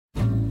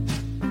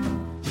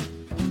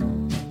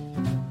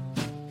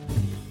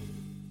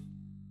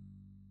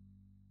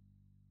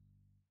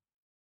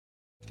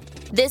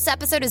This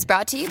episode is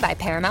brought to you by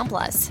Paramount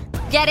Plus.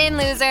 Get in,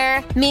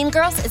 loser! Mean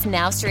Girls is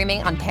now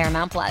streaming on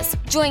Paramount Plus.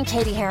 Join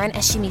Katie Heron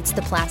as she meets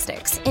the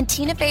plastics in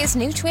Tina Fey's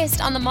new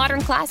twist on the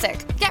modern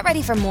classic. Get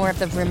ready for more of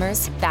the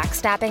rumors,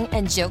 backstabbing,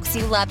 and jokes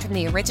you loved from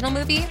the original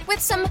movie with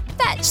some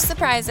fetch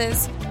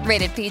surprises.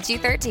 Rated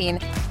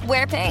PG-13.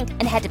 Wear pink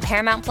and head to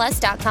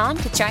ParamountPlus.com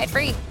to try it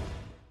free.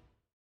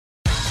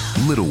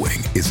 Little Wing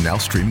is now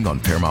streaming on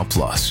Paramount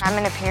Plus. I'm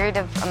in a period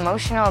of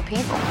emotional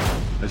upheaval.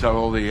 Is that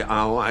all the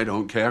I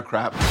don't care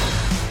crap?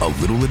 A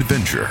little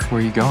adventure.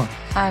 Where are you going?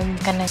 I'm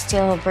gonna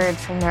steal a bird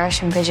from the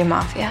Russian pigeon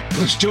mafia.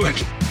 Let's do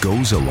it.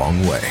 Goes a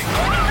long way.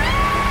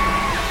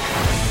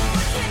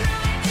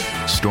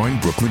 Starring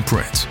Brooklyn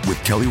Prince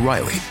with Kelly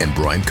Riley and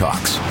Brian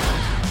Cox.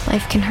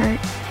 Life can hurt,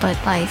 but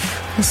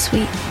life is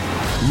sweet.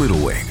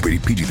 Little Wing,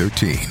 rated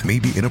PG-13, may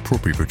be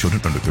inappropriate for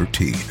children under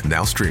 13.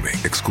 Now streaming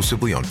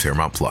exclusively on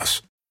Paramount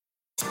Plus.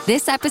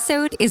 This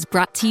episode is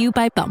brought to you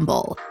by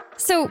Bumble.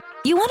 So,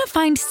 you want to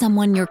find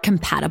someone you're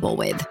compatible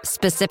with,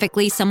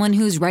 specifically someone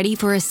who's ready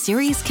for a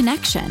serious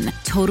connection,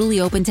 totally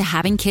open to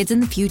having kids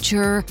in the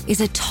future, is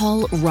a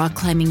tall,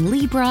 rock-climbing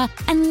Libra,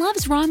 and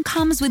loves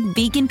rom-coms with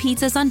vegan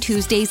pizzas on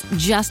Tuesdays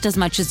just as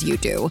much as you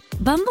do.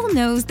 Bumble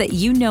knows that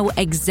you know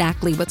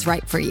exactly what's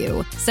right for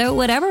you. So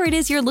whatever it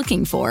is you're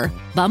looking for,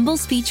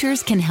 Bumble's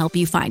features can help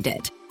you find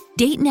it.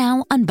 Date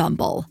now on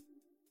Bumble.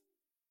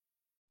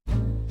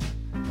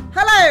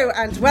 Hello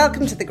and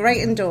welcome to The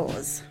Great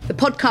Indoors, the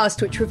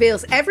podcast which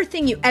reveals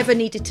everything you ever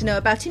needed to know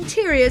about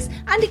interiors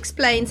and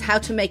explains how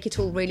to make it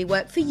all really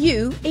work for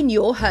you in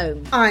your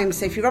home. I'm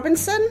Sophie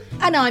Robinson.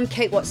 And I'm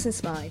Kate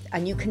Watson-Smythe,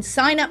 and you can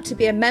sign up to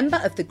be a member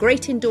of the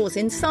Great Indoors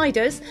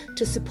Insiders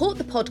to support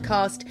the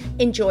podcast,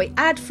 enjoy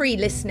ad-free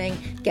listening,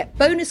 get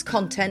bonus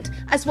content,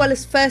 as well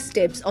as first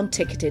dibs on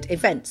ticketed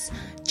events.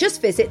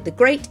 Just visit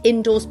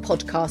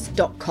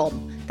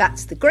thegreatinddoorspodcast.com.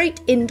 That's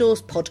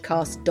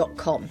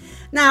thegreatinddoorspodcast.com.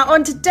 Now,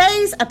 on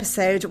today's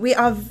episode, we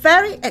are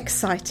very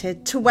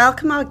excited to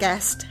welcome our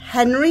guest,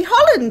 Henry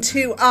Holland,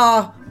 to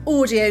our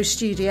audio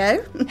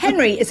studio.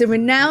 Henry is a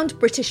renowned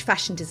British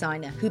fashion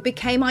designer who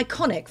became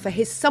iconic for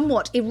his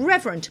somewhat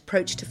irreverent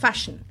approach to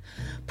fashion.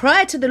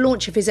 Prior to the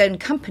launch of his own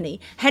company,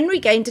 Henry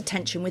gained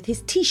attention with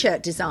his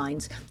T-shirt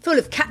designs, full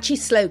of catchy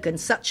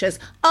slogans such as,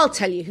 "I'll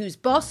tell you who's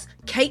boss,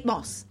 Kate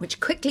Moss,"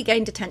 which quickly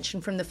gained attention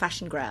from the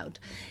fashion crowd.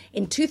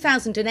 In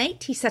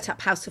 2008, he set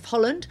up House of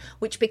Holland,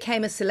 which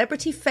became a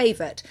celebrity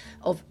favourite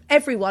of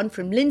everyone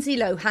from Lindsay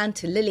Lohan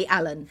to Lily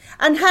Allen.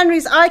 And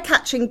Henry's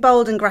eye-catching,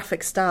 bold and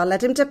graphic style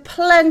led him to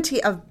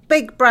plenty of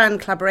big brand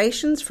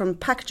collaborations, from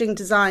packaging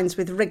designs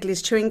with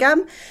Wrigley's Chewing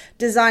Gum,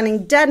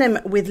 designing denim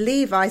with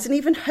Levi's, and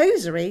even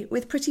hosiery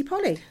with Pretty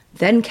Polly.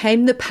 Then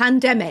came the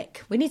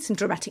pandemic. We need some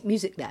dramatic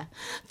music there.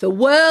 The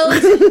world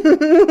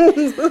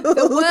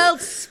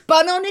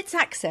spun on its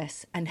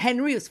axis, and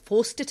Henry was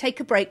forced to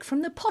take a break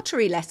from the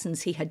pottery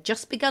lessons he had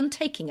just begun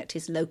taking at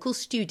his local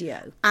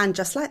studio. And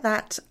just like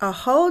that, a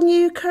whole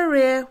new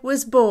career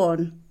was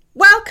born.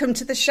 Welcome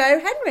to the show,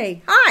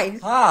 Henry. Hi.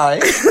 Hi.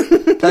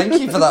 Thank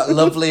you for that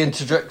lovely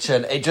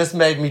introduction. It just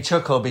made me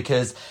chuckle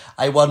because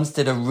I once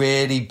did a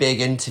really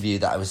big interview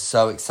that I was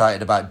so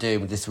excited about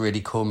doing with this really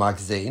cool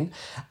magazine,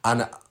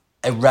 and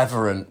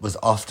irreverent was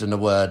often a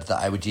word that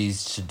I would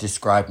use to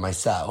describe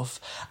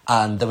myself,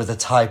 and there was a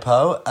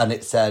typo and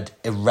it said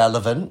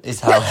irrelevant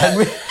is how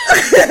Henry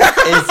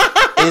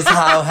is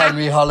how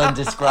Henry Holland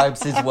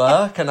describes his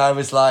work, and I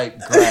was like,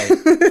 great,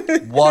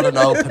 what an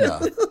opener.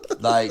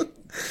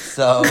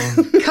 So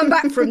come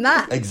back from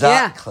that.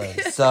 Exactly.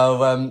 Yeah.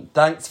 So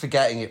thanks for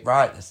getting it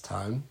right this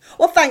time.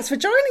 Well, thanks for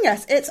joining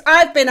us.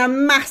 I've been a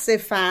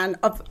massive fan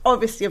of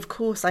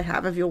course I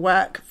have, of your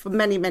work for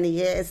many, many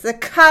years. The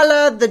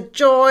colour, the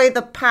joy,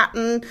 the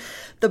pattern,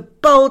 the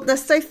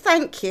boldness. So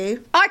thank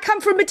you. I come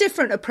from a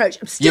different approach.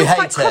 I'm still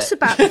quite cross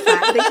about the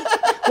fact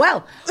that,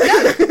 well,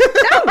 no.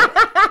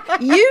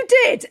 You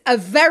did a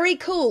very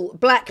cool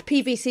black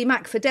PVC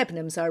Mac for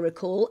Debenhams, I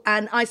recall,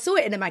 and I saw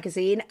it in a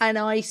magazine and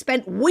I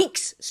spent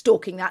weeks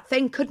stalking that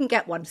thing, couldn't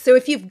get one. So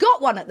if you've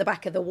got one at the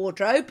back of the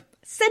wardrobe,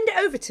 send it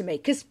over to me,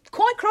 because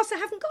quite cross I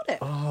haven't got it.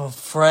 Oh,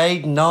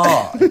 afraid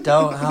not. I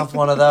don't have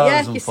one of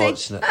those,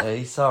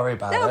 unfortunately. Sorry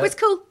about it. No, it's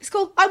cool. It's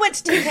cool. I went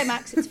to TK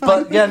Maxx. It's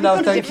fine. But yeah,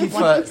 no, thank you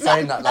for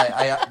saying that.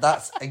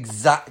 That's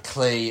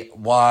exactly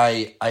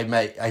why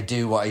I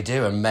do what I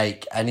do and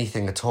make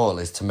anything at all,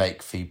 is to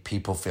make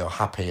people feel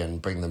happy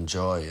and bring them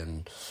joy.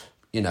 And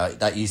you know,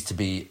 that used to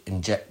be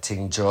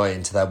injecting joy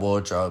into their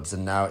wardrobes,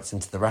 and now it's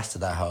into the rest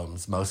of their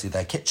homes, mostly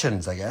their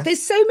kitchens, I guess.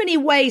 There's so many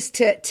ways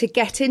to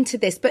get into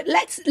this, but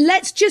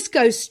let's just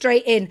go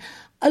straight in.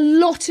 A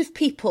lot of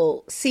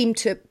people seem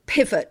to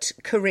pivot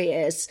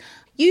careers.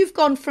 You've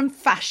gone from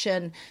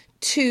fashion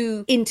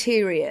to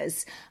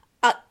interiors.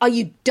 Are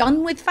you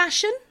done with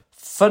fashion?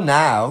 For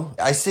now,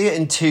 I see it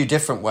in two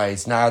different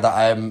ways. Now that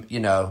I'm,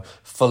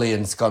 fully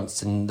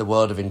ensconced in the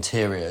world of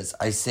interiors,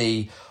 I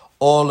see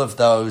all of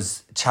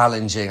those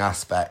challenging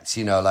aspects,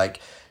 like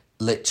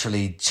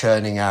literally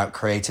churning out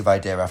creative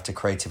idea after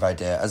creative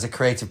idea. As a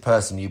creative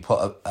person, you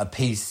put a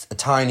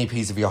tiny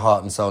piece of your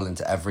heart and soul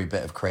into every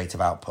bit of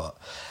creative output.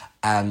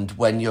 And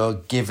when you're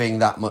giving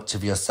that much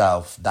of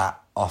yourself that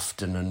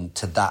often and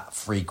to that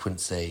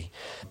frequency,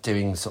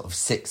 doing sort of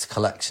 6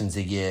 collections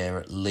a year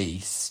at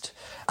least,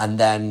 and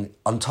then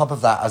on top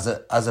of that,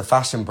 as a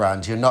fashion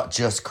brand, you're not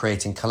just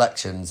creating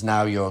collections.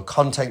 Now you're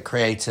content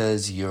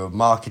creators, you're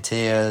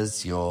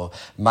marketeers, you're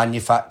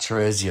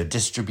manufacturers, you're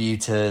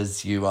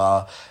distributors, you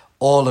are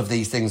all of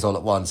these things all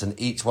at once, and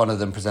each one of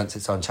them presents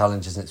its own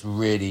challenges. And it's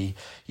really,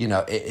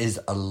 it is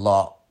a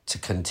lot to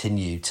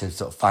continue to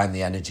sort of find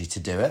the energy to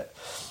do it.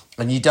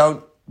 And you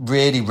don't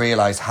really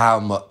realise how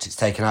much it's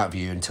taken out of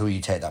you until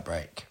you take that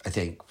break, I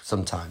think,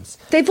 sometimes.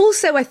 They've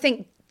also, I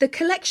think, the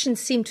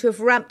collections seem to have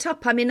ramped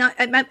up. I mean,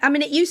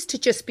 it used to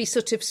just be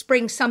sort of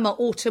spring, summer,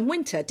 autumn,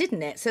 winter,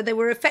 didn't it? So there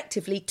were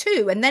effectively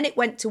 2, and then it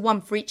went to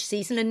 1 for each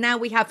season, and now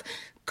we have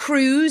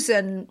cruise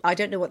and I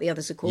don't know what the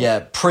others are called.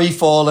 Yeah,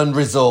 pre-fall and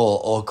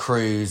resort, or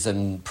cruise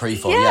and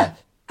pre-fall, yeah.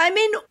 I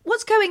mean,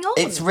 what's going on?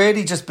 It's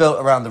really just built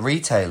around the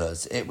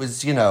retailers. It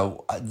was,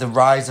 the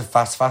rise of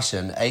fast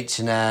fashion.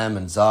 H&M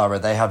and Zara,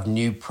 they have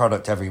new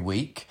product every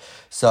week.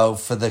 So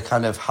for the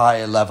kind of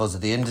higher levels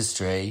of the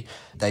industry,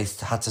 they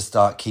had to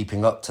start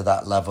keeping up to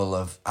that level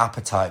of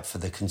appetite for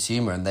the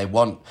consumer. And they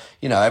want,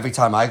 every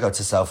time I go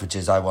to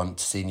Selfridges, I want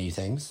to see new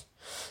things.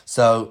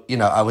 So,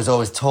 I was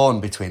always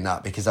torn between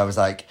that, because I was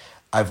like,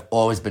 I've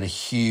always been a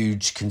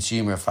huge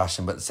consumer of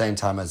fashion, but at the same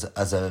time, as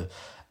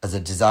a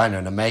designer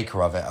and a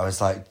maker of it, I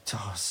was like,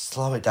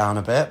 slow it down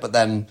a bit. But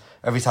then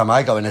every time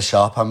I go in a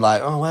shop, I'm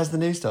like, oh, where's the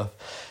new stuff?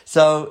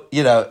 So,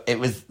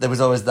 there was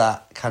always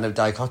that kind of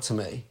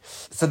dichotomy.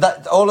 So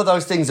that all of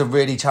those things are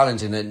really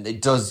challenging, and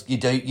you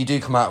do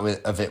come out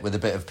of it with a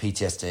bit of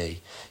PTSD,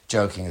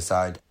 joking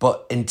aside.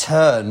 But in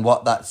turn,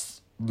 what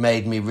that's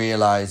made me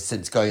realise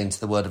since going into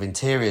the world of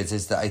interiors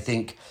is that I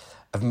think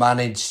I've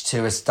managed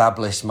to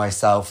establish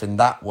myself in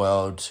that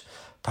world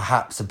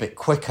perhaps a bit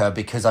quicker,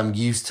 because I'm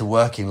used to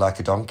working like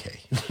a donkey.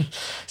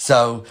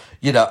 So,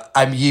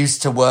 I'm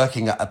used to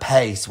working at a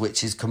pace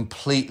which is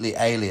completely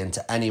alien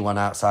to anyone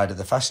outside of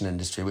the fashion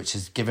industry, which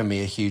has given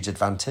me a huge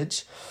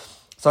advantage.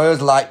 So I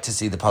always like to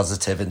see the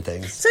positive in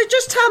things. So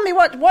just tell me,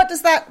 what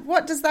does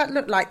that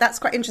look like? That's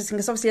quite interesting,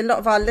 because obviously a lot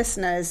of our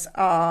listeners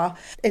are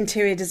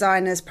interior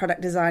designers,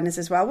 product designers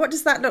as well. What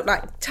does that look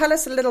like? Tell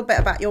us a little bit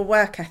about your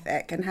work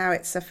ethic and how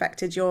it's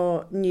affected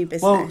your new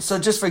business. Well, so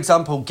just for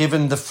example,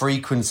 given the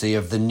frequency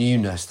of the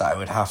newness that I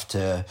would have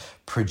to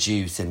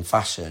produce in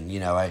fashion,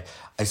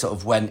 I sort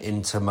of went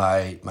into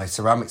my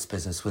ceramics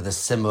business with a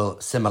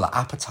similar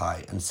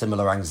appetite and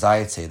similar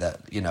anxiety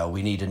that,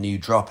 we need a new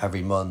drop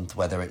every month,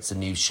 whether it's a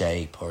new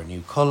shape or a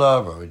new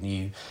colour or a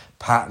new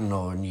pattern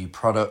or a new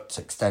product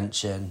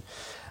extension.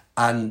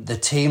 And the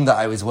team that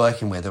I was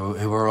working with,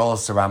 who were all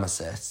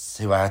ceramicists,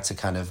 who I had to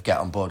kind of get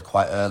on board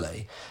quite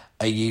early,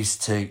 are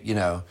used to,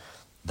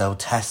 they'll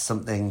test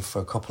something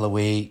for a couple of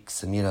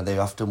weeks, and, they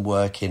often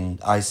work in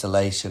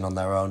isolation on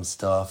their own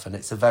stuff. And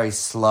it's a very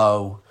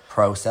slow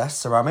process,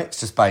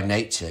 ceramics, just by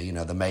nature.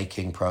 The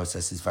making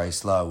process is very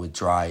slow, with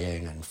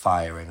drying and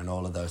firing and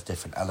all of those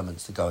different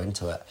elements that go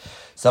into it.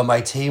 So my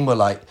team were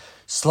like,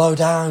 slow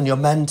down, you're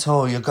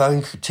mental, you're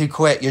going too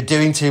quick, you're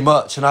doing too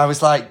much. And I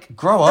was like,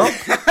 grow up.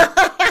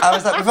 I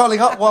was like, we've only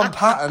got 1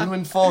 pattern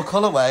in 4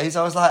 colourways.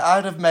 I was like,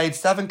 I'd have made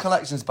 7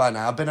 collections by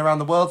now, been around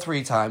the world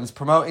 3 times,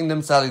 promoting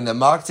them, selling them,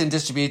 marketing,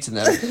 distributing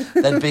them,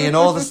 then be in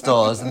all the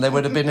stores, and they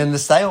would have been in the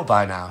sale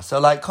by now.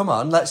 So, come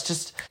on, let's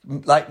just,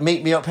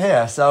 meet me up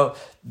here. So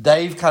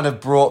they've kind of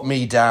brought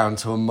me down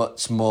to a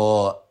much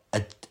more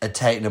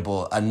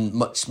attainable and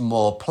much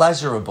more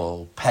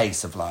pleasurable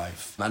pace of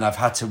life. And I've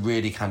had to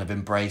really kind of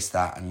embrace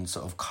that and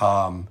sort of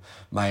calm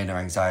my inner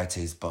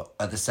anxieties. But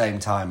at the same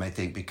time, I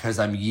think because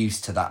I'm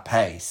used to that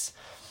pace,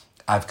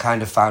 I've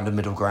kind of found a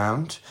middle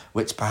ground,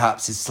 which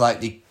perhaps is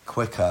slightly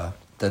quicker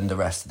than the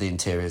rest of the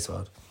interiors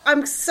world.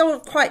 I'm so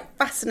quite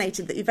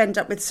fascinated that you've ended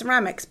up with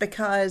ceramics,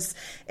 because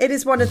it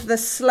is one of the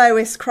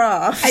slowest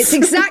crafts. It's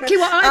exactly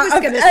what I was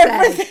going to say.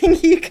 Everything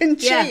you can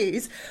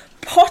choose. Yeah.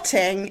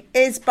 Potting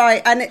is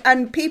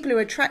and people who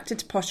are attracted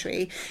to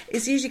pottery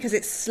is usually because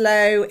it's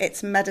slow,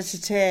 it's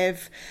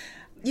meditative.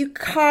 You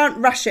can't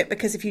rush it,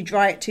 because if you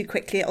dry it too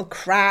quickly, it'll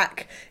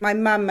crack. My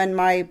mum and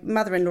my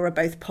mother-in-law are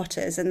both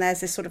potters, and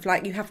there's this sort of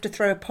you have to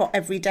throw a pot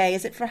every day.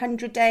 Is it for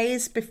 100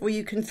 days before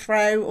you can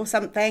throw or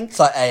something? It's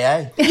like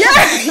AA. Yeah.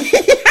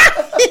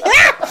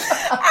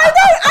 I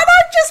know, and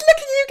I'm just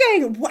looking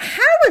at you going,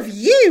 how have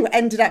you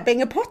ended up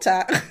being a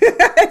potter?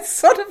 It's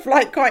sort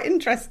of quite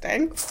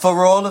interesting.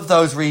 For all of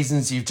those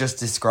reasons you've just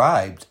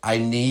described, I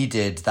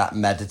needed that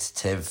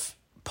meditative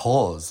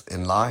pause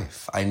in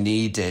life. I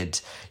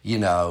needed,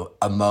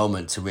 a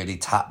moment to really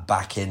tap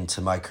back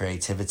into my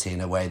creativity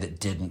in a way that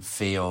didn't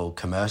feel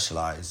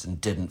commercialized and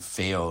didn't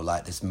feel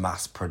like this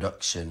mass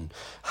production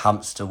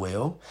hamster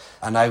wheel.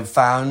 And I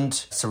found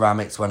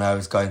ceramics when I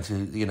was going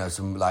through,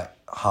 some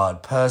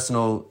hard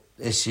personal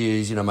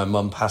issues. My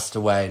mum passed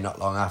away not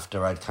long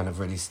after I'd kind of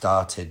really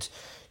started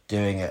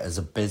doing it as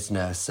a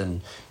business,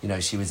 and,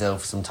 she was ill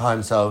for some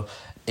time. So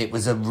it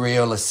was a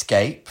real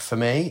escape for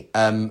me.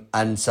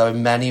 And so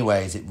in many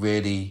ways, it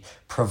really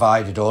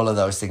provided all of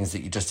those things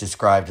that you just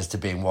described as to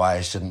being why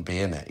I shouldn't be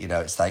in it. You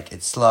know, it's like,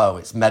 it's slow,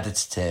 it's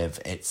meditative,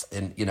 it's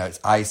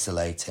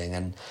isolating.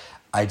 And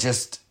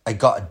I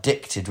got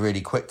addicted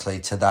really quickly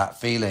to that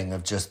feeling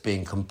of just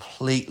being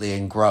completely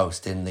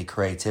engrossed in the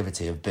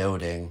creativity of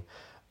building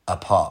a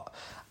pot.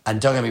 And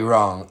don't get me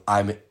wrong,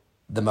 I'm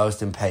the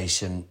most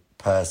impatient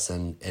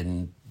person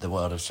in the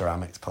world of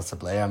ceramics,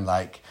 possibly. I'm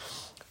like,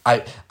 I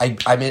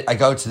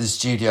go to the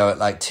studio at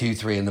like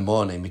 2-3 in the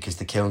morning because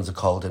the kilns are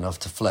cold enough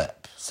to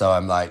flip. So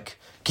I'm like,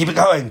 keep it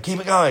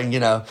going, you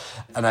know.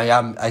 And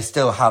I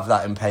still have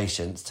that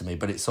impatience to me,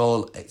 but it's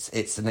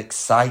an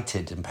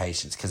excited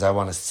impatience because I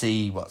want to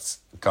see what's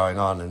going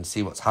on and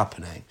see what's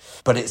happening.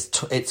 But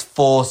it's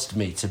forced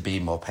me to be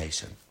more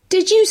patient.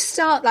 Did you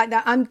start like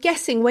that? I'm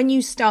guessing when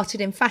you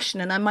started in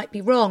fashion, and I might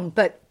be wrong,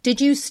 but did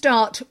you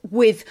start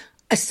with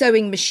a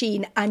sewing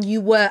machine and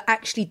you were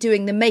actually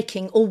doing the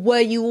making, or were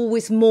you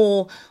always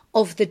more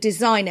of the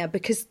designer?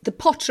 Because the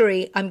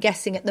pottery, I'm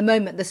guessing at the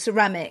moment, the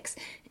ceramics,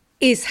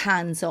 is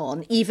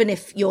hands-on, even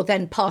if you're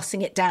then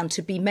passing it down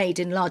to be made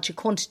in larger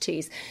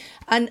quantities.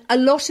 And a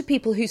lot of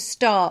people who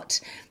start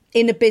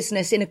in a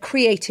business, in a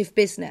creative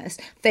business,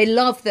 they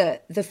love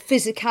the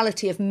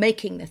physicality of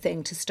making the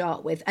thing to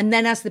start with. And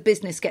then as the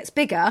business gets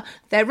bigger,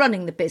 they're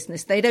running the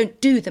business. They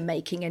don't do the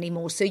making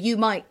anymore. So you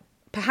might,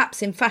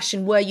 perhaps in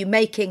fashion, were you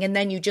making and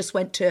then you just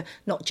went to,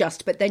 not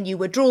just, but then you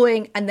were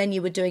drawing and then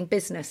you were doing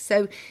business.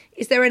 So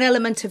is there an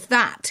element of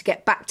that to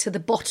get back to the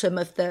bottom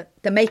of the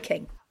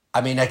making?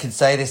 I mean, I can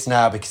say this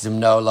now because I'm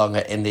no longer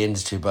in the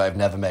industry, but I've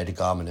never made a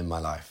garment in my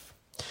life.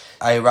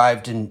 I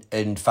arrived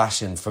in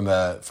fashion from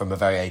a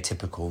very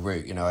atypical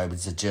route. You know, I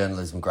was a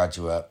journalism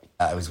graduate.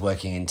 I was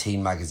working in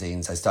teen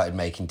magazines. I started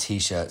making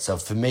T-shirts. So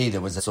for me, there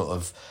was a sort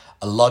of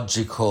a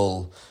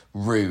logical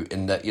route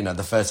in that, you know,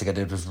 the first thing I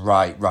did was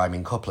write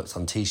rhyming couplets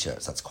on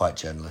T-shirts. That's quite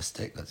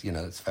journalistic. That's, you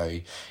know, it's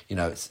very, you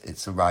know,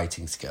 it's a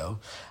writing skill.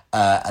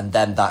 And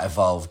then that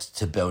evolved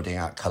to building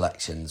out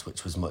collections,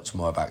 which was much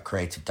more about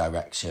creative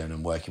direction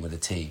and working with a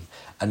team.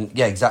 And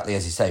yeah, exactly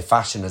as you say,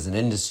 fashion as an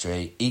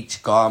industry,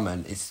 each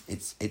garment,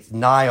 it's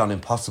nigh on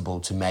impossible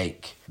to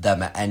make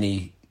them at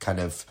any kind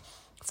of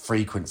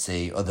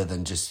frequency other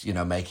than just, you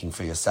know, making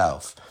for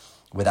yourself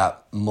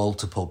without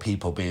multiple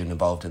people being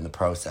involved in the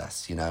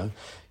process, you know.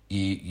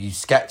 You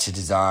sketch a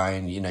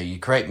design, you know, you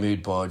create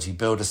mood boards, you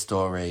build a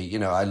story. You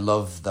know, I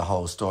love the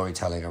whole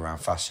storytelling around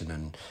fashion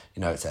and,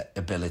 you know, its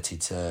ability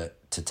to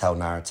tell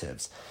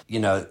narratives. You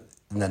know,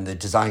 and then the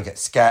design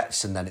gets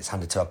sketched and then it's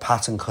handed to a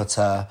pattern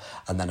cutter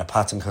and then a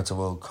pattern cutter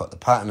will cut the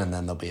pattern and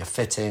then there'll be a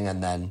fitting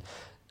and then,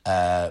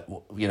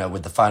 you know,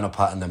 with the final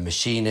pattern, the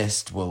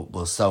machinist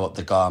will sew up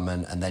the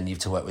garment and then you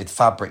have to work with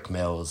fabric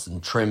mills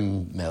and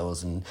trim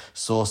mills and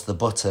source the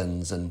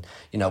buttons and,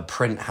 you know,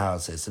 print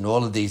houses and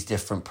all of these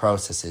different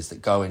processes that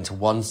go into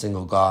one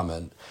single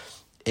garment.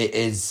 It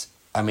is,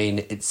 I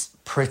mean, it's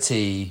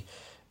pretty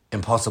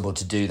impossible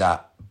to do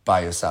that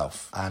by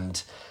yourself.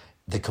 And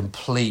the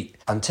complete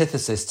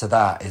antithesis to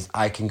that is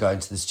I can go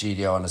into the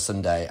studio on a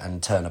Sunday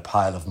and turn a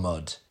pile of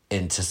mud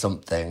into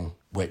something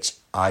which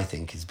I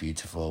think is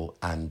beautiful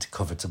and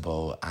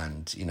covetable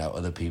and, you know,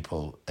 other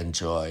people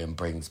enjoy and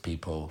brings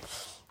people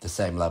the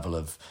same level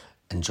of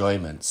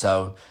enjoyment.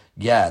 So,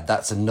 yeah,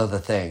 that's another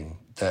thing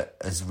that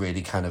has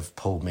really kind of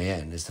pulled me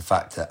in is the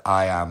fact that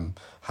I am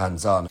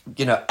hands-on.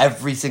 You know,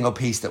 every single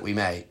piece that we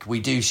make, we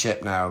do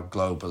ship now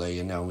globally,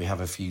 you know, we have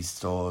a few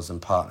stores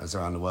and partners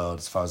around the world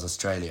as far as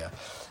Australia.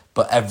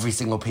 But every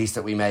single piece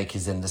that we make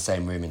is in the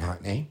same room in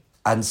Hackney.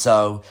 And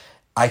so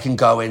I can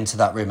go into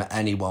that room at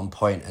any one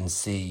point and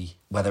see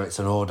whether it's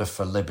an order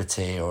for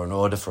Liberty or an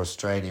order for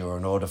Australia or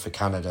an order for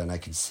Canada, and I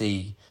can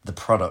see the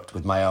product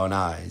with my own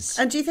eyes.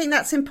 And do you think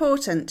that's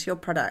important, your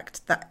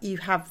product, that you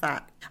have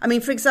that? I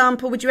mean, for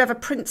example, would you ever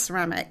print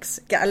ceramics?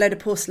 Get a load of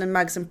porcelain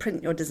mugs and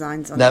print your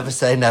designs on Never them?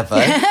 say never.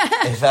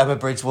 If Emma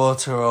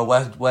Bridgewater or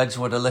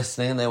Wedgwood are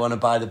listening and they want to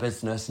buy the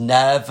business,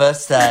 never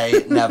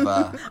say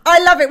never.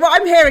 I love it.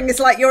 What I'm hearing is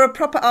like you're a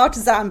proper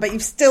artisan, but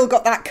you've still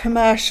got that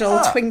commercial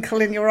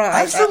twinkle in your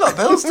eye. I've still got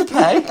bills to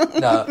pay.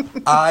 No,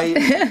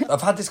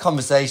 I've had this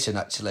conversation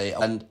actually,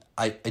 and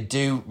I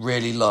do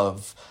really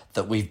love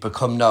that we've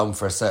become known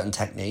for a certain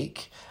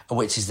technique,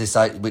 which is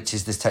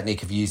this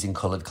technique of using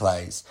coloured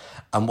clays.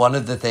 And one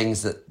of the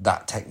things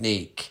that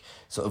technique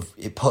sort of,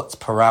 it puts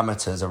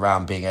parameters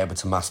around being able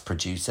to mass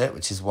produce it,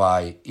 which is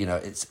why, you know,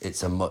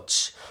 it's a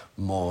much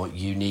more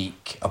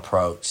unique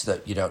approach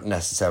that you don't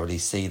necessarily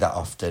see that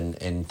often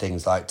in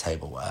things like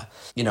tableware.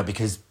 You know,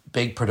 because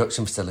big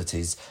production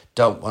facilities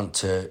don't want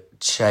to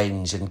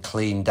change and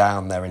clean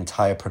down their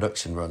entire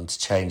production run to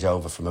change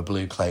over from a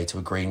blue clay to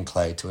a green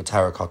clay to a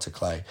terracotta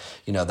clay.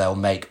 You know, they'll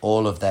make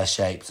all of their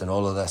shapes and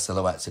all of their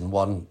silhouettes in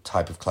one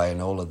type of clay,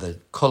 and all of the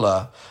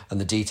colour and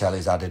the detail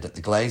is added at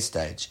the glaze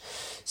stage.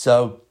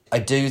 So I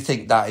do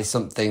think that is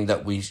something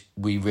that we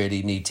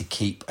really need to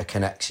keep a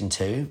connection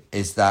to,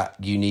 is that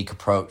unique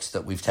approach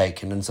that we've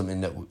taken, and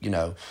something that, you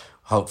know,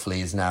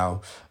 hopefully is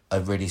now a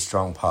really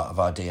strong part of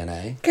our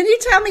DNA. Can you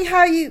tell me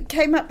how you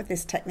came up with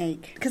this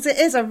technique? Because it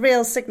is a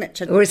real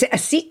signature. Or is it a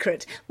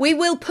secret? We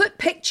will put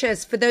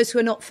pictures, for those who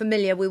are not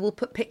familiar, we will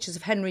put pictures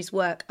of Henry's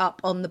work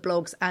up on the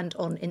blogs and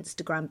on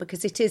Instagram,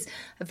 because it is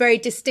a very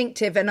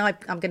distinctive, and I'm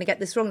going to get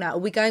this wrong now. Are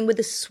we going with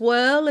a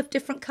swirl of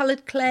different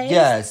coloured clays?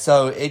 Yeah,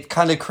 so it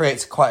kind of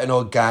creates quite an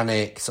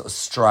organic sort of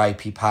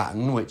stripy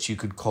pattern, which you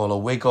could call a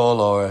wiggle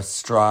or a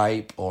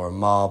stripe or a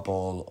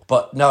marble.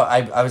 But no,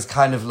 I was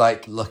kind of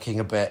like looking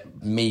a bit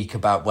meek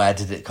about where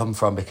did it come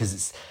from,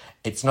 because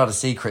it's not a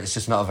secret, it's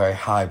just not a very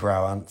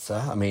highbrow answer.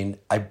 I mean,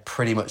 I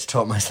pretty much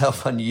taught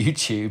myself on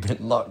YouTube in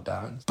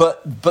lockdown.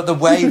 But the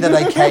way that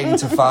I came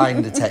to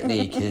find the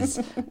technique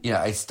is,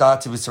 I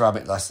started with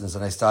ceramic lessons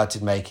and I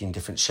started making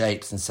different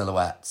shapes and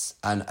silhouettes.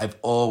 And I've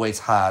always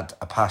had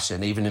a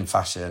passion, even in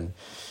fashion,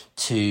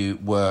 to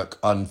work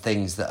on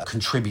things that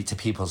contribute to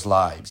people's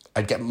lives.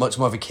 I'd get much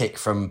more of a kick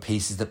from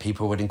pieces that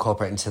people would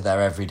incorporate into their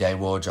everyday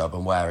wardrobe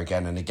and wear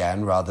again and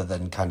again, rather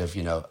than kind of,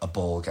 a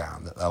ball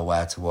gown that they'll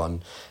wear to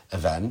one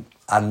event.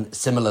 And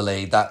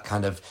similarly, that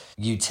kind of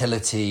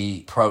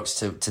utility approach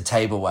to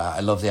tableware,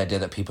 I love the idea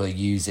that people are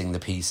using the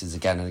pieces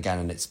again and again,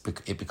 and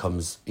it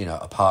becomes,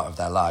 a part of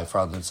their life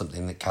rather than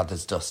something that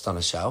gathers dust on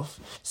a shelf.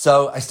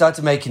 So I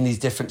started making these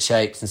different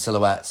shapes and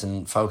silhouettes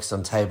and focused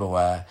on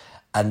tableware.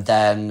 And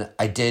then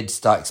I did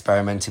start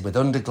experimenting with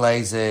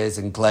underglazes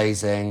and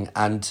glazing.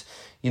 And,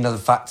 the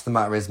fact of the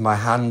matter is my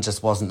hand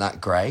just wasn't that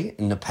great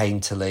in a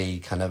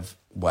painterly kind of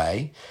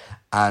way.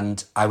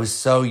 And I was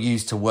so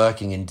used to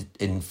working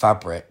in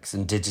fabrics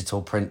and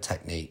digital print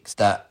techniques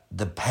that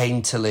the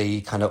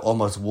painterly kind of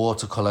almost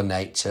watercolour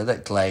nature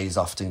that glaze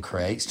often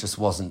creates just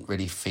wasn't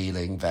really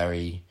feeling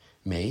very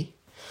me.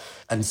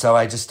 And so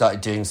I just started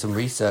doing some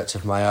research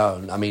of my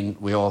own. I mean,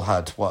 we all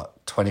had,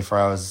 24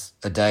 hours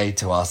a day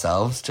to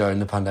ourselves during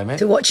the pandemic.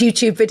 To watch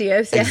YouTube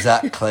videos, yeah.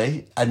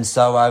 Exactly. And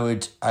so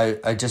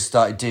I just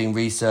started doing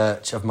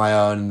research of my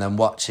own and then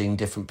watching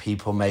different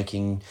people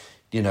making,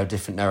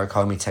 different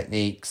Neurokomi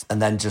techniques,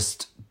 and then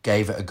just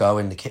gave it a go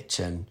in the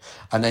kitchen.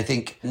 And I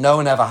think no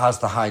one ever has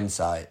the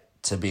hindsight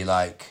to be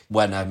like,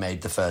 when I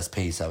made the first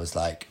piece, I was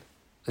like,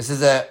 this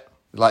is it,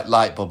 like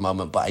light bulb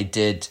moment. But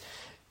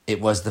it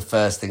was the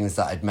first things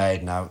that I'd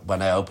made. And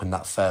when I opened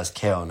that first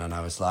kiln, and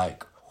I was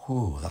like,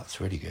 ooh,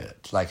 that's really good.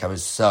 Like, I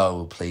was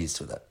so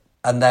pleased with it.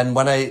 And then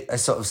when I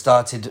sort of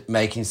started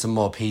making some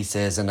more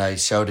pieces, and I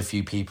showed a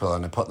few people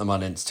and I put them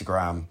on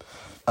Instagram.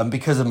 And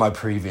because of my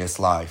previous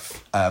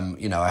life, I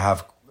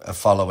have a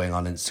following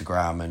on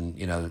Instagram,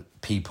 and,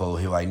 people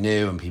who I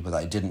knew and people that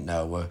I didn't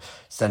know were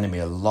sending me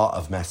a lot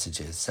of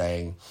messages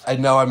saying, I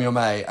know I'm your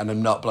mate and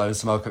I'm not blowing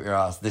smoke up your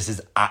ass. This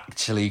is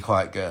actually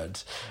quite good.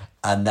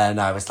 And then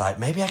I was like,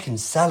 maybe I can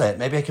sell it.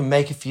 Maybe I can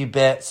make a few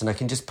bits and I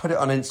can just put it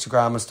on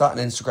Instagram or start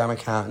an Instagram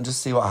account and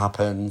just see what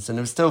happens. And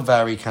it was still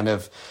very kind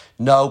of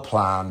no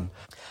plan.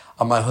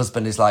 And my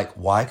husband is like,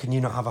 why can you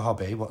not have a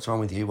hobby? What's wrong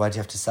with you? Why do you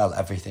have to sell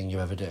everything you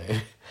ever do?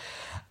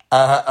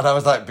 And I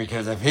was like,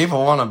 because if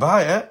people want to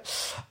buy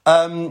it.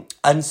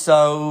 And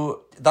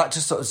so that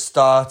just sort of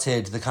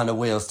started the kind of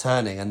wheels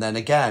turning. And then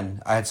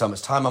again, I had so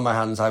much time on my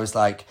hands. I was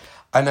like,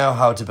 I know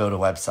how to build a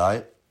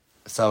website.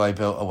 So I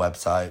built a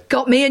website.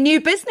 Got me a new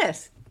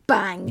business.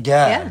 Bang.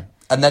 Yeah.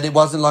 And then it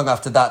wasn't long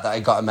after that I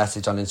got a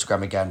message on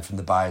Instagram again from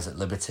the buyers at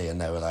Liberty, and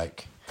they were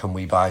like, can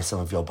we buy some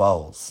of your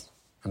bowls?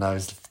 And I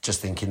was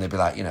just thinking they'd be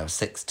like,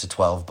 6 to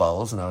 12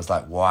 bowls. And I was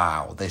like,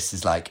 wow, this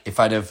is like, if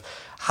I'd have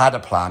had a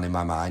plan in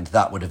my mind,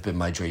 that would have been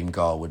my dream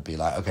goal, would be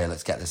like, okay,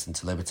 let's get this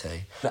into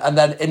Liberty. And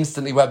then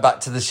instantly went back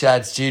to the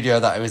shared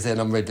studio that I was in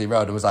on Ridley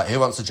Road and was like, who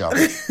wants a job?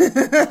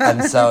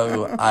 And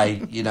so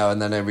I,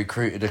 and then I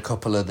recruited a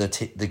couple of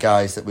the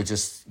guys that were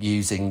just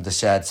using the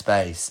shared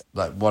space.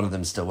 Like, one of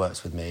them still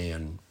works with me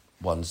and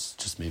one's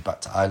just moved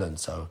back to Ireland.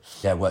 So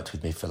yeah, worked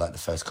with me for like the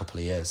first couple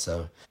of years.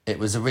 So it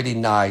was a really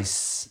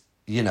nice,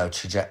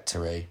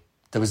 trajectory.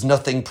 There was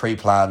nothing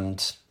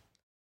pre-planned.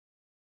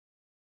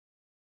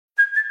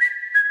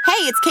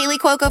 Hey, it's Kaylee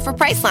Cuoco for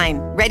Priceline.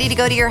 Ready to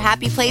go to your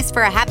happy place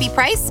for a happy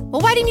price?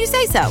 Well, why didn't you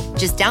say so?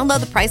 Just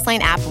download the Priceline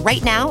app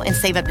right now and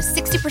save up to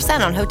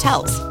 60% on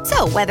hotels.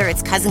 So whether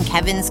it's Cousin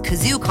Kevin's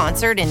Kazoo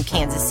Concert in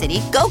Kansas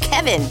City, go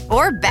Kevin,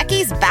 or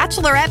Becky's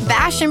Bachelorette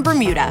Bash in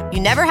Bermuda,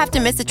 you never have to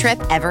miss a trip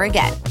ever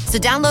again. So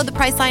download the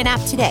Priceline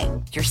app today.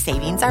 Your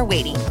savings are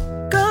waiting.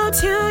 Go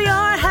to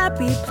your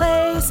happy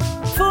place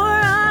for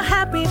a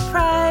happy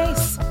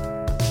price.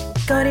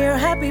 Go to your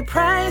happy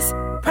price,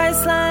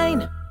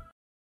 Priceline.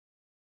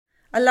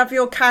 I love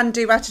your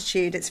can-do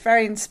attitude. It's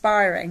very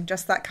inspiring.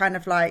 Just that kind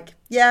of like,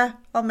 yeah,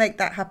 I'll make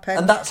that happen.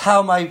 And that's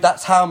how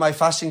my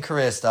fashion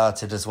career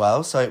started as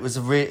well. So it was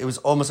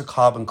almost a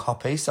carbon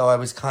copy. So I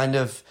was kind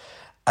of,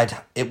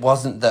 it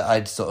wasn't that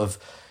I'd sort of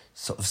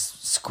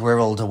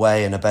squirreled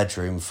away in a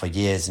bedroom for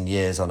years and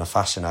years on a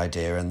fashion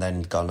idea and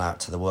then gone out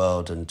to the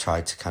world and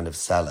tried to kind of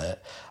sell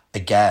it.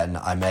 Again,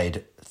 I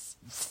made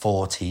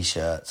 4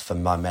 T-shirts for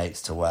my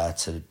mates to wear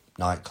to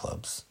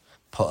nightclubs,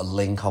 put a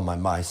link on my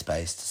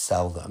MySpace to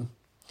sell them.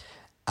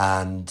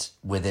 And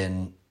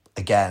within,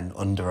 again,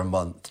 under a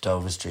month,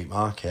 Dover Street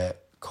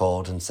Market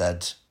called and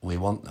said, we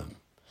want them.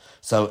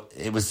 So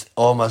it was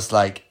almost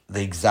like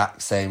the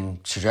exact same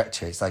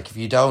trajectory. It's like if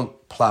you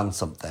don't plan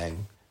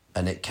something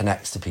and it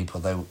connects to people,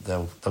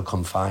 they'll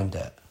come find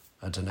it.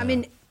 I don't know. I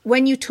mean,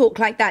 when you talk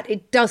like that,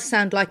 it does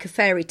sound like a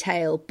fairy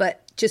tale,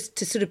 but just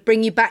to sort of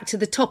bring you back to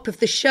the top of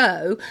the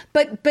show.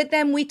 But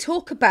then we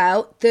talk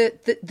about the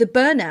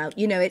burnout.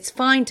 You know, it's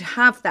fine to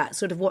have that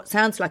sort of what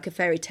sounds like a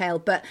fairy tale,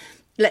 but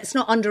let's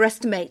not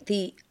underestimate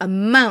the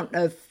amount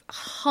of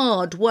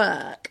hard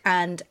work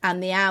and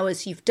the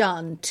hours you've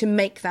done to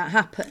make that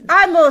happen.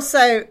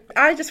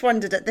 I just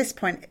wondered at this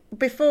point,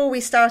 before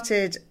we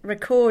started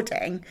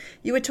recording,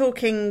 you were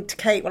talking to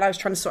Kate while I was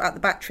trying to sort out the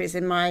batteries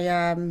in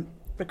my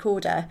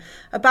recorder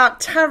about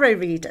tarot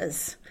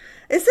readers.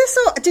 Is this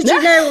all? Did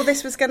you know all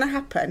this was going to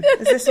happen?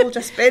 Has this all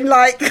just been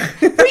like? Were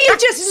you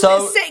just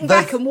sitting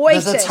back and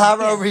waiting? There's a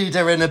tarot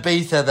reader in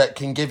Ibiza that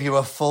can give you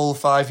a full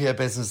 5-year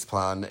business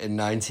plan in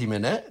 90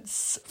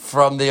 minutes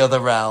from the other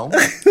realm.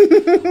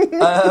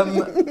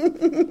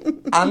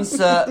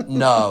 Answer,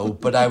 no,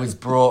 but I was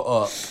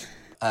brought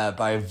up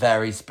by a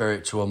very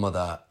spiritual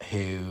mother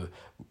who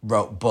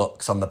wrote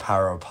books on the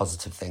power of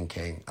positive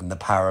thinking and the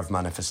power of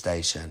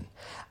manifestation.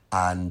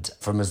 And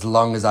from as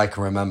long as I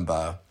can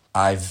remember,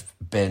 I've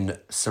been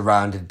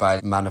surrounded by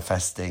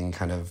manifesting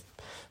kind of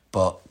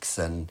books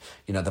and,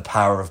 you know, the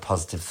power of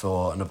positive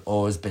thought. And I've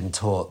always been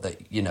taught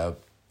that, you know,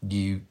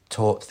 you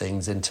talk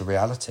things into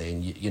reality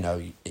and,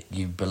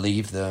 you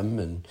believe them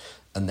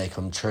and they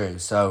come true.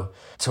 So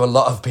to a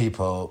lot of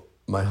people,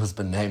 my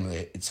husband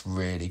namely, it's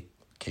really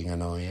fucking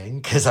annoying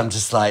because I'm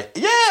just like,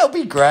 yeah, it'll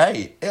be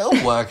great.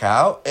 It'll work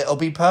out. It'll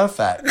be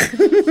perfect.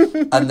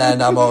 And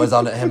then I'm always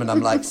on at him and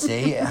I'm like,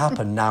 see, it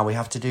happened. Now we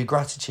have to do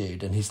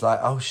gratitude. And he's like,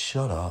 oh,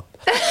 shut up.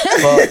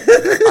 But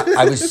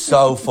I was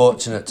so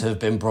fortunate to have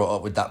been brought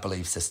up with that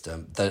belief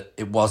system that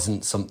it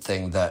wasn't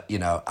something that, you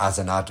know, as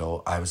an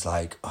adult, I was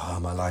like, oh,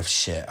 my life's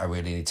shit. I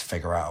really need to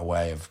figure out a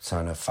way of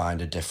trying to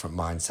find a different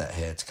mindset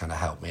here to kind of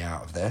help me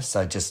out of this.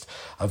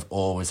 I've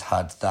always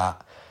had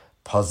that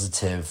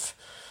positive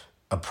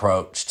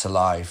approach to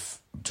life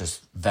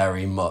just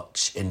very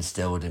much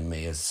instilled in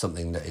me as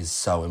something that is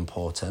so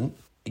important.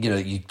 You know,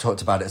 you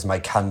talked about it as my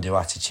can-do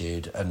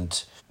attitude,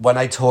 and when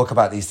I talk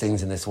about these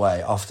things in this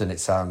way, often it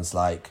sounds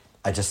like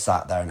I just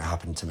sat there and it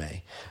happened to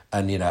me.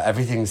 And, you know,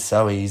 everything's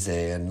so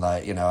easy and,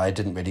 like, you know, I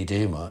didn't really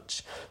do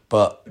much.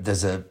 But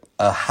there's a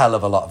hell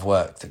of a lot of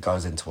work that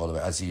goes into all of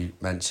it, as you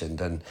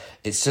mentioned. And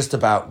it's just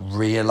about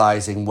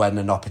realising when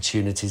an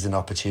opportunity is an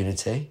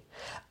opportunity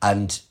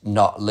and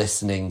not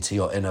listening to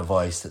your inner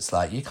voice that's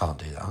like, you can't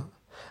do that.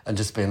 And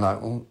just being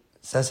like, well,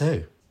 says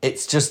who?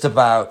 It's just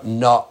about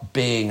not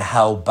being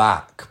held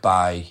back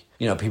by,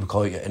 you know, people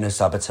call it your inner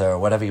saboteur or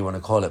whatever you want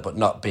to call it, but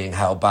not being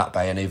held back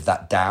by any of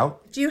that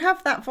doubt. Do you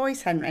have that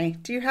voice, Henry?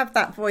 Do you have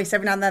that voice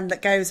every now and then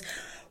that goes,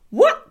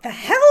 what the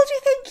hell do you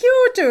think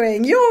you're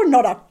doing? You're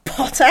not a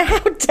potter. How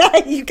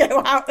dare you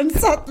go out and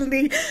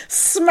suddenly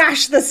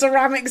smash the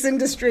ceramics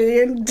industry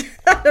in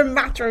a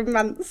matter of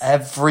months?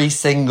 Every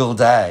single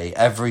day,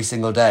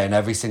 and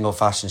every single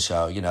fashion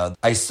show, you know,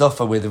 I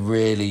suffer with a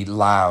really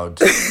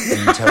loud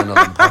internal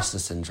imposter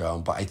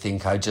syndrome, but I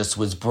think I just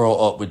was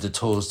brought up with the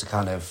tools to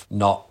kind of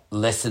not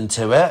listen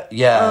to it.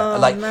 Yeah,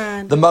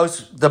 man. the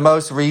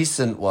most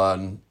recent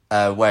one,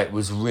 where it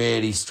was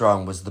really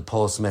strong was the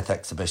Paul Smith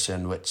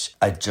exhibition, which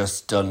I'd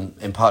just done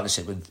in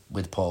partnership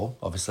with Paul,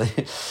 obviously.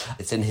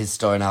 It's in his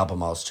store in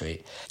Albemarle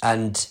Street.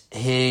 And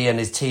he and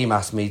his team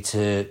asked me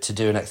to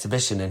do an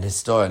exhibition in his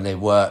store, and they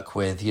work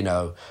with, you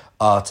know,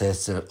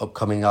 artists,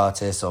 upcoming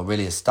artists or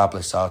really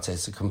established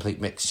artists, a complete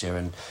mixture,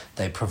 and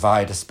they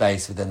provide a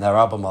space within their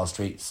Albemarle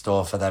Street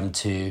store for them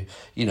to,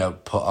 you know,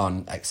 put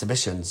on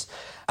exhibitions.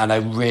 And I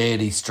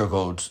really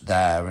struggled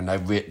there, and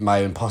my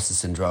imposter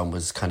syndrome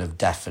was kind of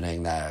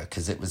deafening there,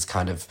 because it was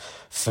kind of,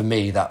 for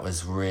me, that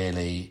was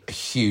really a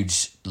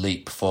huge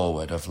leap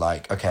forward of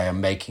like, okay,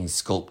 I'm making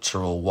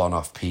sculptural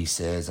one-off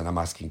pieces and I'm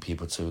asking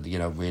people to, you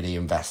know, really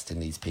invest in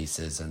these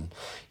pieces, and,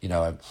 you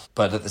know,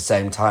 but at the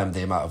same time,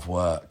 the amount of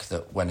work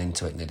that went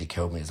into it nearly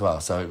killed me as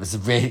well. So it was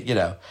really, you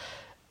know,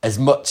 as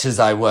much as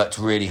I worked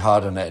really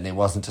hard on it, and it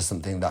wasn't just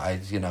something that I,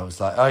 you know, was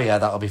like, oh yeah,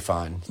 that'll be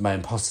fine. My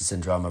imposter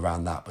syndrome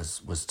around that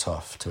was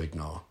tough to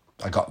ignore.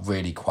 I got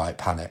really quite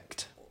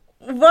panicked.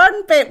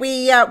 One bit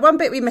we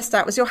missed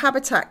out was your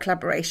Habitat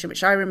collaboration,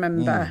 which I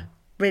remember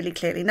really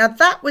clearly. Now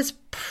that was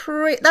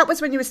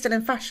when you were still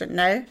in fashion,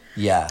 no?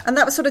 Yeah. And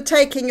that was sort of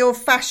taking your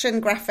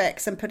fashion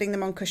graphics and putting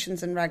them on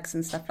cushions and rugs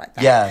and stuff like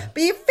that. Yeah.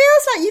 But it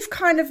feels like you've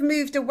kind of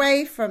moved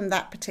away from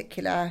that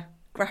particular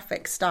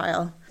graphic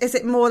style. Is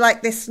it more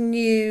like this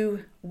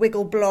new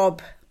wiggle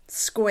blob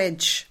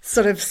squidge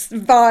sort of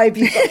vibe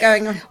you've got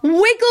going on?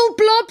 Wiggle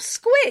blob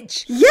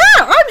squidge? Yeah,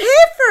 I'm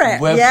here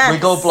for it. Yes.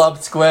 Wiggle blob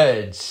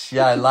squidge.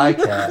 Yeah, I like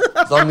it.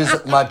 As long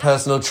as my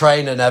personal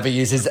trainer never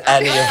uses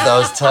any of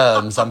those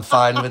terms, I'm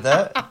fine with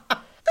it.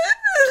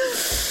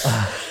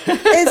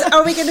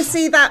 Are we going to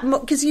see that?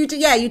 Because you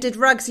did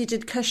rugs, you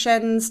did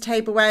cushions,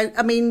 tableware.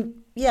 I mean,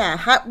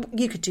 yeah,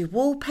 you could do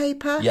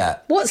wallpaper. Yeah.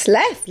 What's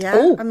left? Yeah.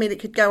 Ooh. I mean, it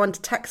could go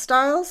onto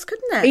textiles,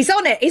 couldn't it? He's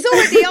on it. He's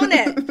already on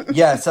it.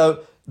 Yeah,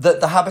 so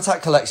The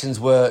Habitat collections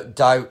were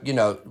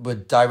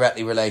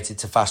directly related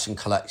to fashion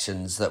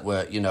collections that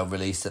were,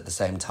 released at the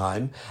same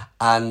time.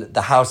 And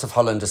the House of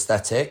Holland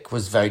aesthetic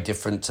was very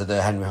different to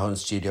the Henry Holland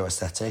studio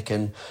aesthetic.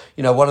 And,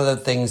 one of the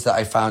things that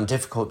I found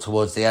difficult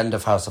towards the end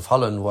of House of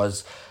Holland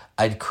was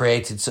I'd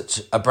created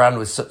such a brand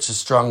with such a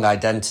strong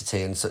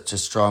identity and such a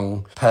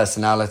strong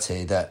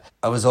personality that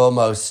I was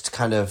almost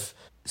kind of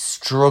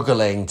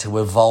struggling to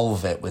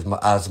evolve it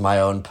as my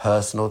own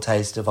personal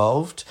taste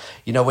evolved.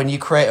 When you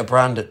create a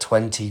brand at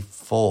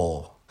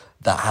 24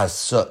 that has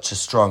such a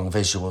strong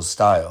visual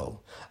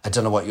style, I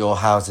don't know what your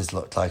houses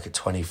looked like at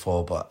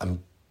 24, but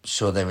I'm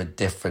sure they were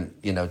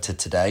different, to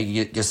today.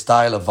 Your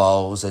style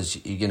evolves as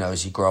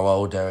as you grow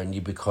older and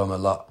you become a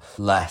lot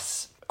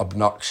less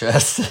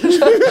obnoxious.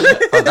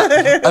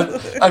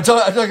 I'm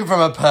talking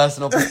from a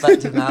personal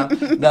perspective now.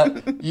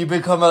 That you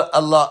become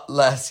a lot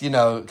less,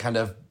 kind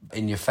of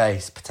in your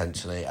face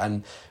potentially.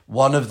 And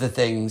one of the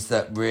things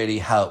that really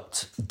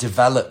helped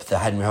develop the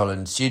Henry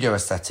Holland studio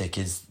aesthetic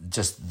is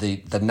just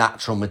the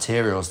natural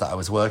materials that I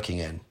was working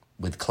in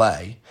with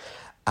clay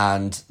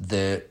and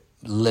the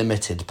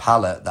limited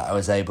palette that I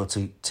was able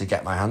to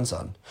get my hands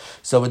on.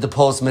 So with the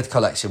Paul Smith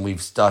collection,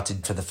 we've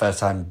started for the first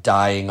time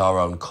dyeing our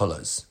own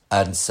colours.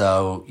 And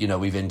so,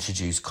 we've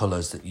introduced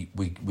colours that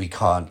we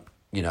can't,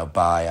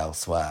 buy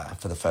elsewhere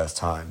for the first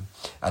time.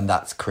 And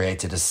that's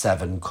created a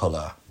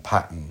 7-colour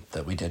pattern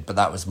that we did. But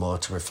that was more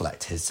to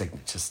reflect his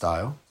signature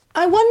style.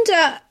 I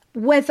wonder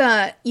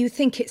whether you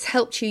think it's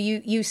helped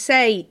you. You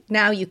say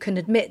now you can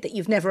admit that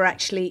you've never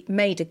actually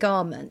made a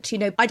garment.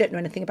 I don't know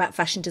anything about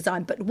fashion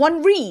design, but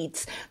one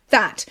reads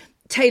that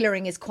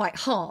tailoring is quite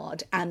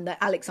hard and that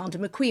Alexander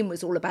McQueen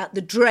was all about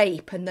the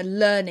drape and the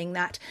learning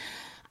that.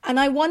 And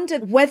I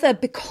wondered whether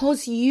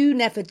because you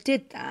never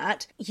did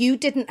that, you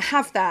didn't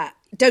have that.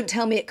 Don't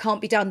tell me it can't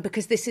be done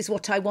because this is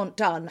what I want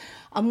done.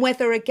 And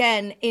whether,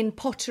 again, in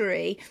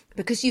pottery,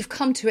 because you've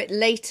come to it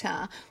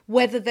later,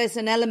 whether there's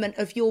an element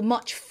of you're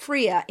much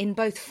freer in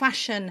both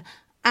fashion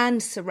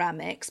and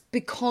ceramics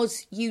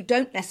because you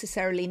don't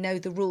necessarily know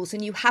the rules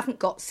and you haven't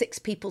got 6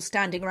 people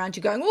standing around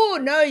you going, oh,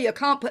 no, you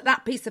can't put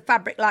that piece of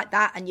fabric like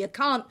that and you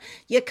can't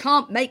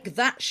make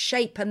that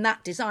shape and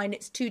that design.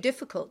 It's too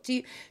difficult.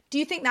 Do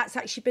you think that's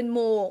actually been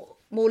more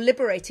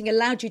liberating,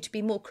 allowed you to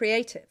be more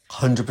creative?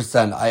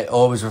 100%. I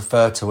always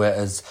refer to it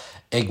as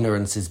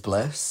ignorance is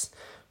bliss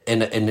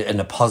in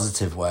a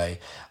positive way.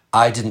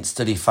 I didn't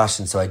study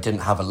fashion, so I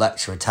didn't have a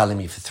lecturer telling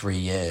me for 3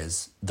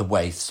 years the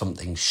way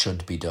something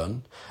should be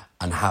done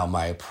and how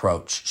my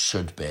approach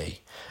should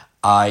be.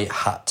 I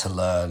had to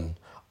learn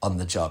on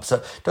the job.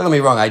 So don't get me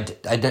wrong, I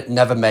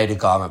never made a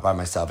garment by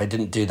myself. I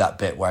didn't do that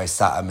bit where I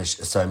sat at a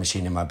sewing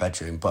machine in my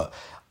bedroom, but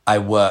I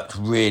worked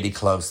really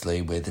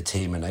closely with the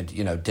team and I,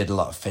 did a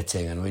lot of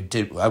fitting and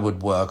I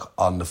would work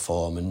on the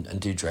form and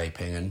do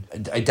draping.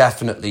 And I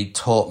definitely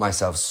taught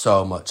myself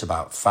so much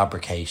about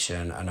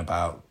fabrication and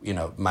about,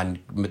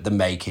 the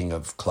making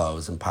of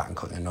clothes and pattern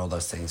cutting and all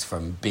those things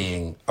from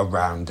being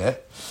around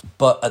it.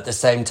 But at the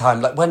same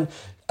time, like when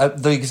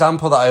the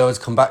example that I always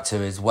come back to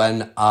is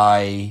when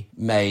I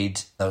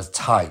made those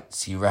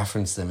tights, you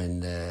referenced them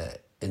in the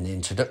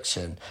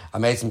introduction. I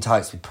made some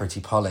tights with Pretty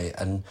Polly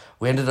and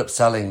we ended up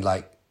selling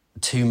like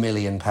 2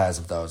 million pairs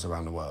of those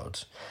around the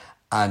world.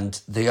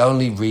 And the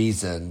only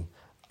reason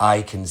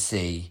I can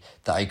see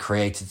that I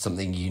created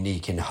something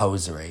unique in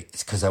hosiery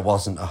is because I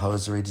wasn't a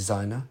hosiery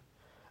designer.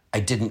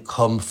 I didn't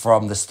come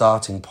from the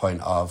starting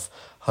point of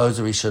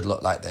hosiery should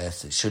look like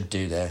this, it should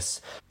do this.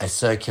 A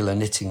circular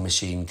knitting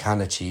machine can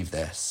achieve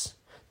this.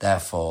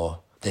 Therefore,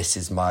 this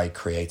is my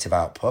creative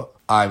output.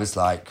 I was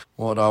like,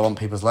 what do I want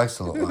people's legs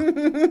to look like?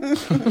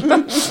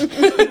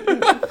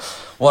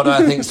 What do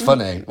I think is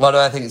funny? What do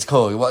I think is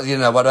cool? What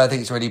do I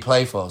think is really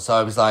playful? So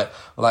I was like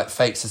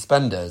fake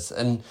suspenders.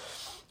 And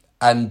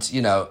I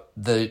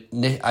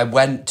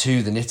went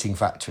to the knitting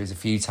factories a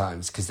few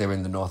times because they were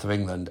in the north of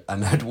England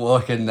and I'd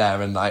walk in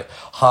there and like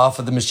half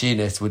of the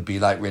machinists would be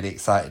like really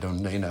excited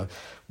and,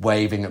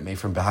 waving at me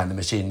from behind the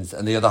machines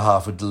and the other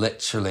half would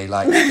literally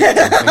like stick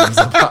their fingers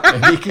up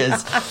at me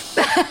because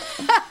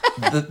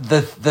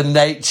the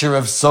nature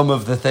of some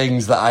of the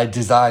things that I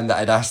designed that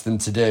I'd asked them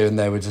to do and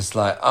they were just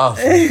like, oh,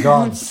 for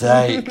God's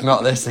sake,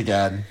 not this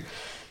again.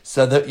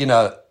 So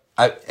that,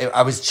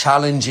 I was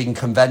challenging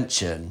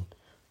convention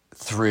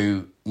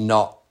through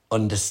not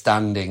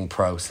understanding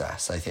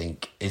process, I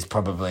think, is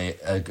probably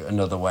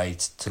another way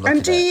to look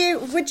at it.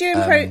 And would you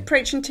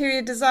approach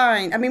interior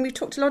design? I mean, we've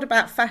talked a lot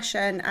about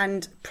fashion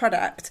and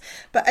product,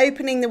 but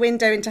opening the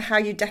window into how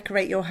you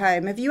decorate your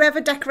home. Have you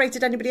ever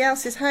decorated anybody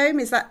else's home?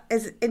 Is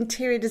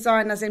interior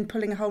design, as in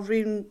pulling a whole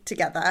room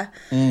together,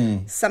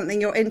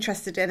 something you're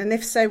interested in? And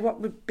if so,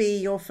 what would be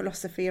your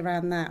philosophy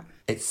around that?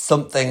 It's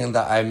something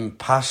that I'm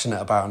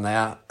passionate about and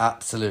I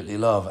absolutely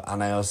love.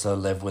 And I also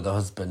live with a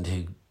husband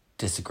who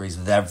disagrees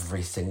with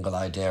every single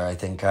idea I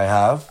think I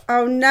have.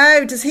 Oh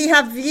no, does he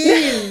have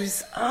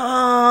views?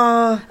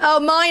 Mine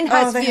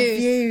has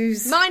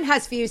views. Mine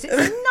has views. It's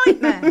a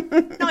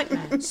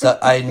nightmare. So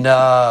I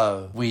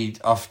know we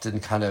often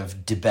kind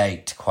of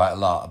debate quite a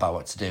lot about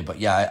what to do, but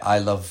yeah, I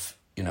love,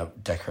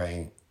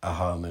 decorating a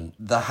home. And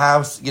the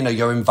house, you know,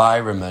 your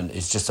environment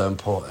is just so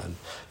important.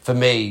 For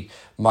me,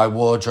 my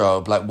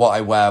wardrobe, like what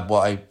I wear,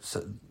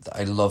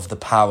 I love the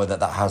power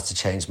that has to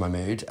change my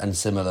mood. And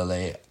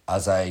similarly,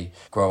 as I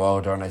grow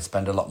older and I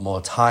spend a lot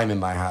more time in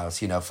my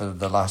house, you know, for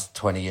the last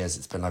 20 years,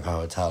 it's been like a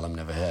hotel. I'm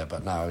never here,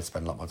 but now I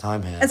spend a lot more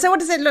time here. And so what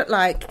does it look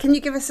like? Can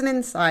you give us an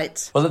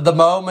insight? Well, at the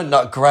moment,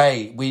 not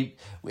great.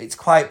 It's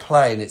quite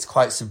plain, it's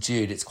quite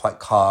subdued, it's quite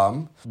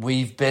calm.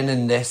 We've been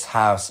in this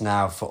house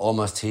now for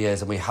almost 2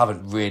 years and we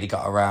haven't really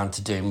got around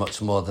to doing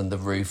much more than the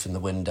roof and the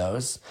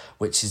windows,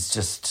 which is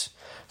just,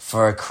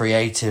 for a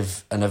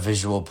creative and a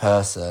visual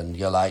person,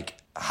 you're like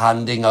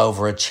handing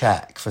over a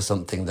check for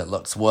something that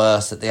looks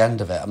worse at the end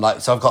of it. I'm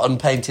like, so I've got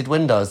unpainted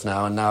windows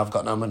now and now I've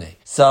got no money.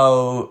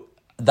 So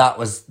that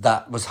was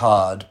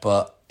hard,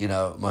 but you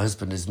know, my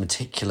husband is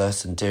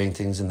meticulous and doing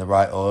things in the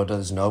right order.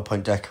 There's no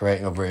point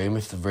decorating a room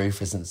if the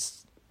roof isn't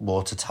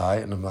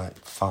watertight, and I'm like,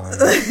 fine.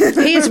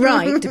 He is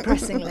right,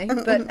 depressingly,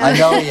 but I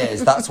know he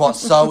is. That's what's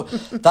so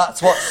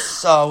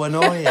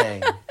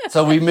annoying.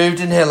 So we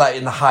moved in here like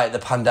in the height of the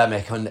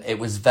pandemic, and it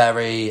was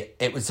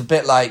a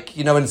bit like,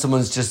 you know, when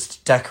someone's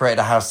just decorated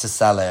a house to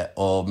sell it,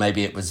 or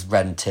maybe it was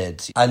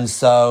rented. And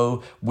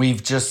so we're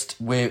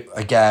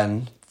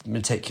again,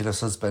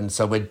 meticulous husband,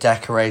 so we're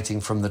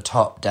decorating from the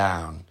top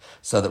down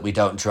so that we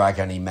don't drag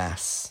any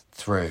mess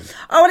through.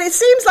 Oh, and it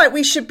seems like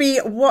we should be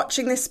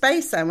watching this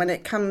space then when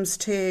it comes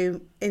to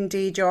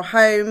indeed your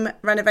home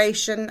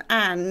renovation,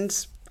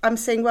 and I'm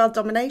seeing world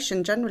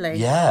domination generally.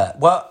 Yeah,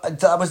 well,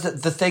 that was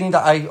the thing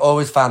that I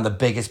always found the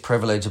biggest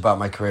privilege about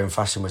my career in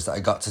fashion, was that I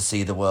got to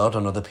see the world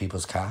on other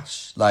people's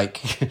cash.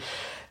 Like,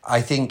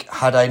 I think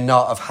had I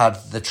not have had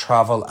the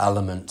travel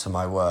element to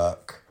my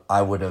work,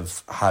 I would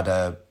have had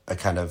a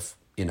kind of,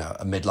 you know,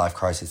 a midlife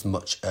crisis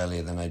much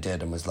earlier than I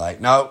did, and was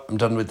like, no, I'm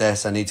done with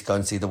this. I need to go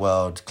and see the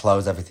world,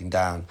 close everything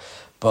down.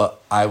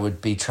 But I would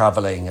be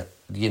travelling,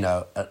 you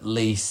know, at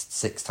least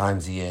 6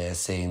 times a year,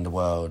 seeing the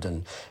world,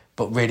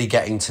 but really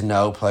getting to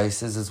know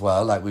places as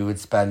well. Like, we would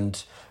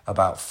spend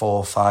about 4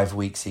 or 5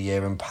 weeks a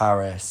year in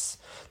Paris.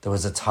 There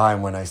was a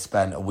time when I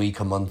spent a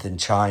week a month in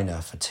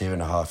China for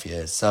 2.5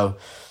 years. So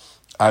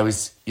I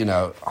was, you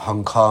know,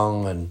 Hong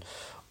Kong and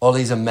all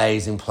these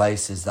amazing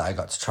places that I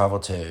got to travel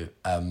to.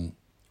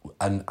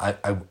 And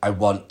I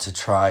want to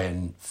try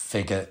and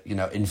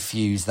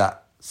infuse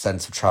that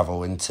sense of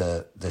travel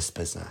into this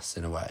business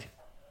in a way.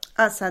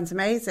 That sounds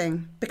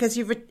amazing, because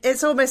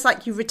it's almost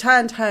like you've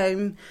returned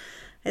home.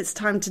 It's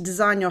time to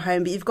design your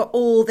home, but you've got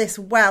all this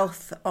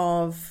wealth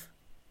of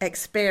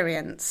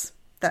experience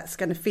that's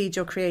going to feed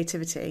your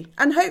creativity,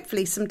 and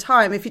hopefully some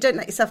time, if you don't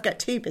let yourself get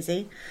too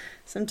busy,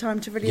 some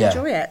time to really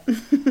enjoy it.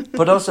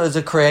 But also as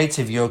a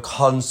creative, you're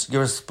a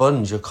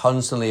sponge. You're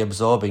constantly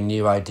absorbing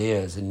new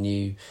ideas and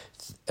new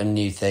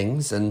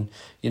things, and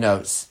you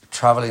know,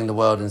 traveling the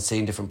world and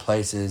seeing different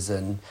places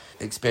and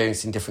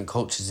experiencing different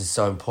cultures is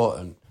so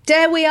important.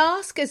 Dare we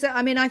ask?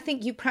 I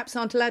think you perhaps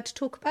aren't allowed to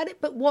talk about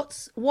it, but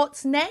what's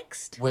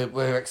next?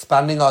 We're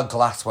expanding our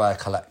glassware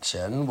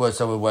collection.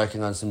 We're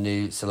working on some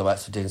new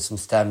silhouettes. We're doing some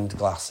stemmed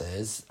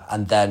glasses,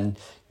 and then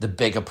the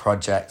bigger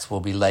projects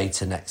will be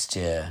later next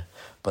year.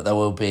 But there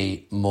will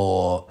be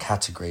more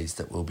categories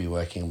that we'll be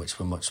working, which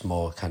will much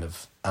more kind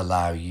of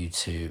allow you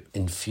to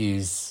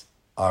infuse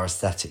our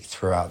aesthetic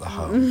throughout the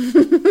home.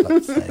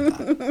 Let's say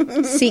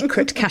that.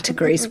 Secret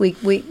categories. We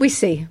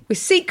see. With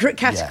secret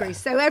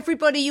categories. Yeah. So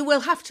everybody, you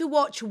will have to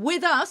watch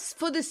with us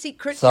for the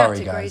secret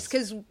categories,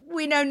 because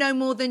we know no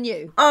more than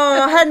you.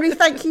 Oh, Henry,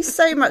 thank you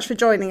so much for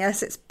joining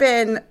us. It's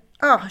been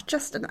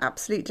just an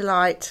absolute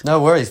delight.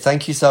 No worries.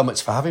 Thank you so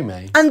much for having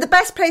me. And the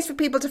best place for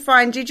people to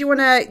find you, do you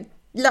want to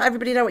let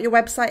everybody know what your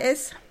website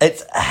is?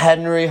 It's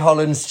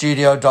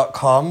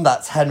henryhollandstudio.com.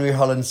 That's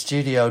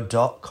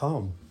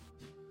henryhollandstudio.com.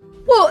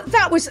 Well,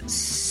 that was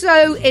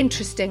so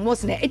interesting,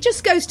 wasn't it? It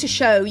just goes to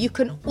show you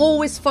can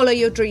always follow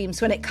your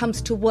dreams when it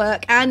comes to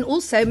work, and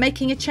also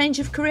making a change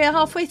of career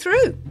halfway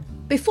through.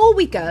 Before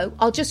we go,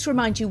 I'll just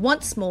remind you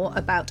once more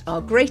about our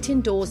Great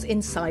Indoors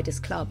Insiders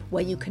Club,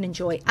 where you can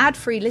enjoy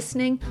ad-free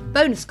listening,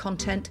 bonus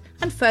content,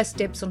 and first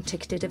dibs on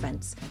ticketed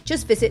events.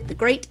 Just visit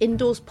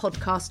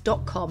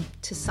thegreatinddoorspodcast.com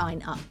to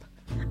sign up.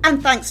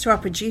 And thanks to our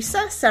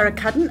producer, Sarah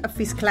Cudden of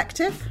Feast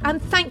Collective. And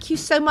thank you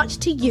so much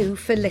to you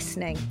for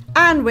listening.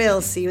 And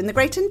we'll see you in the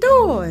Great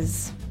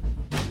Indoors.